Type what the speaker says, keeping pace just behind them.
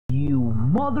You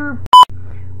mother.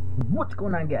 What's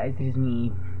going on, guys? It is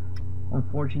me.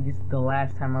 Unfortunately, this is the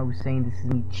last time I was saying this is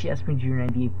me, Chessman Jr.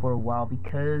 98 for a while,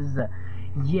 because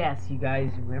yes, you guys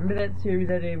remember that series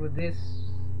I did with this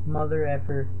mother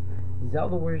effer,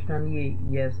 ZeldaWars 98.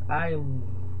 Yes, I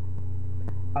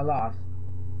lost,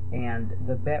 and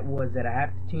the bet was that I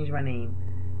have to change my name,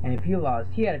 and if he lost,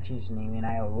 he had to change the name, and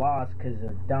I lost because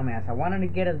of dumbass. I wanted to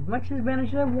get as much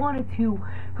advantage as I wanted to,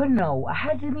 but no, I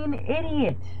had to be an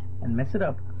idiot and mess it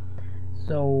up.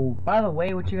 So, by the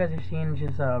way, what you guys are seeing is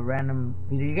just a random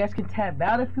video. You guys can tab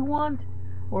out if you want,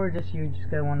 or just you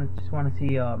just gonna want to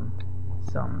see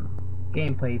some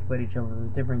gameplay footage of a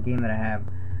different game that I have.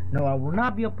 No, I will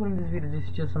not be uploading this video. This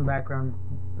is just some background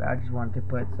I just wanted to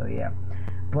put. So yeah,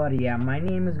 but yeah, my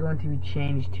name is going to be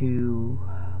changed to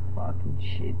fucking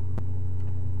shit.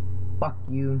 Fuck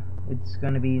you. It's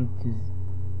gonna be into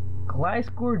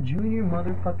Glyscore Junior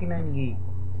motherfucking 98.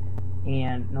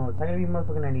 And no, it's not gonna be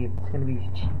motherfucking 98. It's gonna be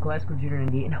Glyscore Junior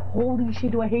 98. And holy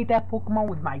shit, do I hate that Pokemon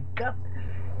with my guts.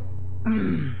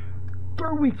 3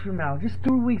 weeks from now, just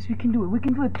 3 weeks, we can do it. We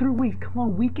can do it 3 weeks. Come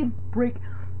on, we can break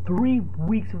 3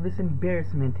 weeks of this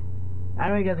embarrassment. I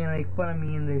know you guys are gonna make fun of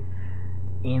me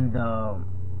in the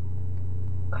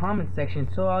comment section,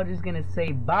 so I'm just gonna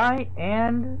say bye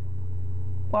and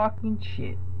fucking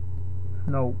shit.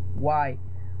 No, why?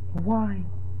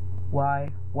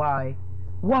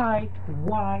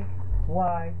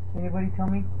 Anybody tell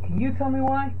me? Can you tell me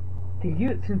why? Tell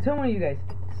one of you guys.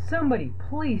 Somebody,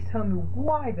 please tell me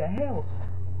why the hell?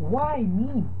 Why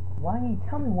me? Why me?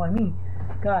 Tell me why me?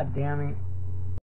 God damn it.